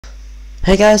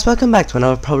Hey guys, welcome back to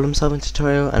another problem solving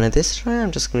tutorial, and in this tutorial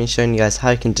I'm just going to be showing you guys how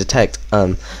you can detect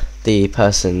the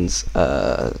person's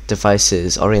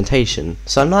device's orientation.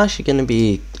 So I'm not actually going to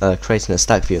be creating a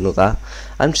stack view and all that.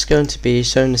 I'm just going to be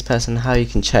showing this person how you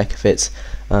can check if it's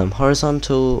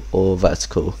horizontal or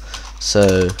vertical.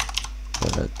 So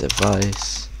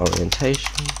device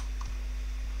orientation,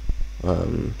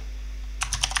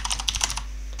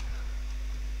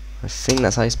 I think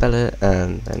that's how you spell it,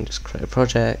 and then just create a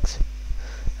project.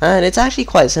 And it's actually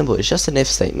quite simple. It's just an if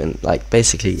statement, like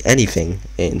basically anything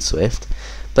in Swift,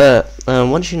 but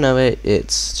once you know it,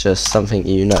 it's just something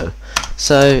you know.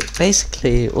 So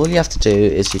basically all you have to do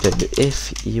is you do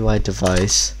if UI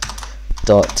device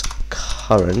dot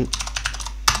current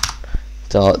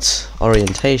dot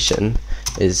orientation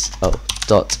is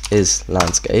dot is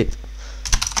landscape,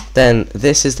 then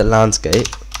this is the landscape,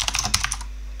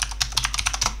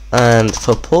 and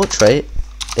for portrait,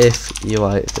 if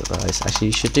UI device, actually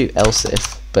you should do else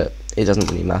if, but it doesn't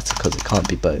really matter because it can't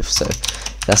be both, so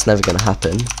that's never going to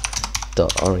happen.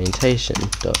 Dot orientation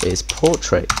dot is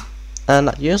portrait,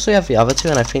 and you also have the other two,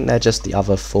 and I think they're just the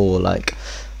other four like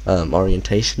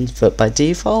orientations, but by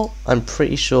default I'm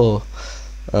pretty sure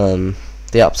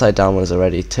the upside down one is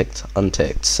already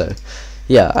unticked. So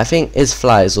yeah, I think is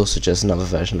fly is also just another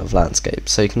version of landscape,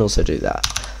 so you can also do that.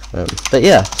 But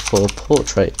yeah, for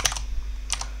portrait.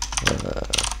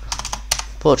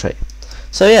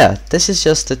 So yeah, this is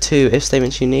just the two if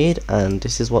statements you need, and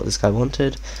this is what this guy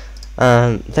wanted.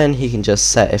 Then he can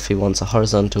just set if he wants a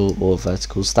horizontal or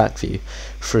vertical stack view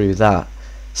through that.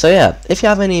 So yeah, if you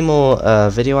have any more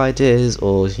video ideas,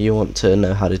 or you want to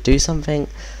know how to do something,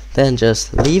 then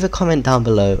just leave a comment down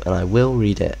below and I will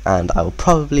read it, and I will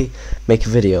probably make a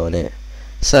video on it.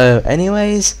 So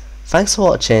anyways, thanks for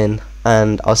watching,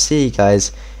 and I'll see you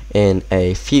guys in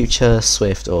a future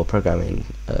Swift or programming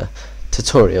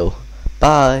tutorial.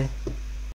 Bye.